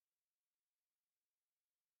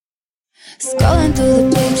Scrolling through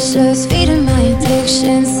the pictures, feeding my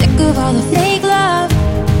addiction. Sick of all the fake love.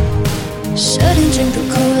 Shouldn't drink the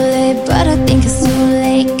Kool-Aid, but I think it's too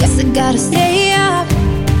late. Guess I gotta stay up.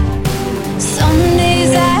 Some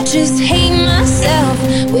days I just hate myself.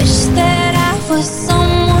 Wish that I was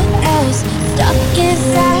someone else. Stuck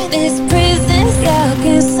inside this prison cell.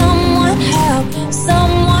 Can someone help?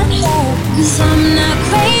 Someone help? 'Cause I'm not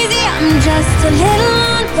crazy, I'm just a little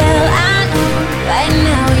unwell. I know right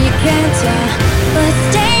now you can't tell, but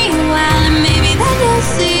stay a while and maybe then you'll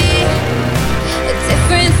see a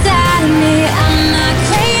different side of me. I'm not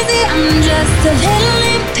crazy, I'm just a little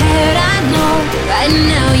impaired. I know right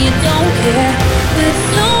now you don't care, but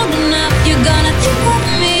soon enough you're gonna think of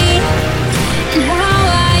me and how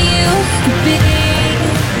I used to be.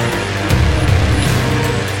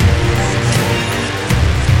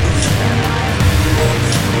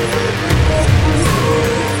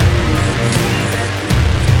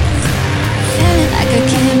 Feeling like I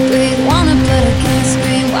can't breathe, wanna but I can't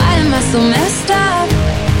scream. Why am I so messed up?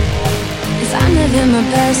 If I'm living my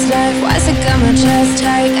best life, why's it got my chest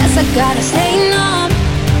tight? Guess I gotta stay numb.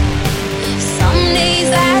 Some days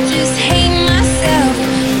I just hate myself.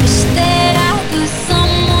 Wish that I was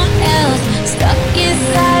someone else. Stuck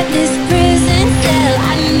inside this prison cell.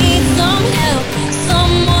 I need some help,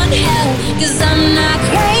 someone help. 'Cause I'm not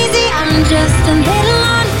crazy, I'm just a little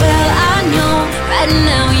unwell. I know right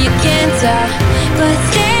now you can't tell, but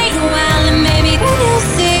stay a while and maybe then you'll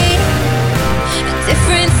see a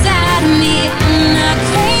different side of me. I'm not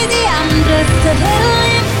crazy, I'm just a little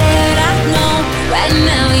impaired. I know right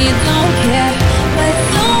now you don't care, but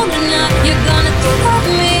soon enough you're gonna think of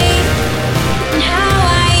me and how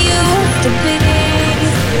I used to be.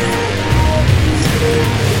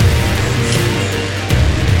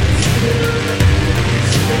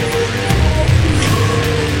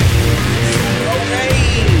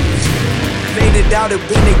 Doubt it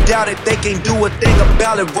when they doubt it, they can't do a thing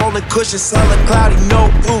about it. Rolling cushions, hella cloudy,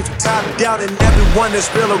 no roof, top down, and everyone is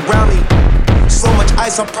real around me. So much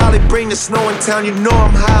ice, I'll probably bring the snow in town. You know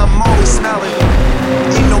I'm high, I'm always smiling.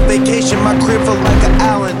 Ain't no vacation, my crib feel like an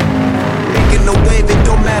island. Making no wave, it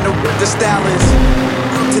don't matter what the style is.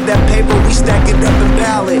 To that paper, we stack it up and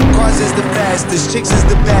ballot. Cars is the fastest, chicks is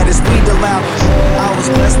the baddest, we the loudest. I was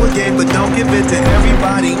blessed with game, but don't give it to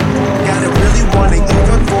everybody. Gotta really want it, you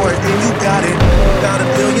work for it, and you got it. About $1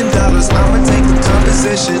 billion, I'ma take the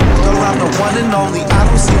composition. Girl, I'm the one and only, I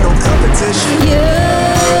don't see no competition.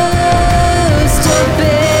 Used to be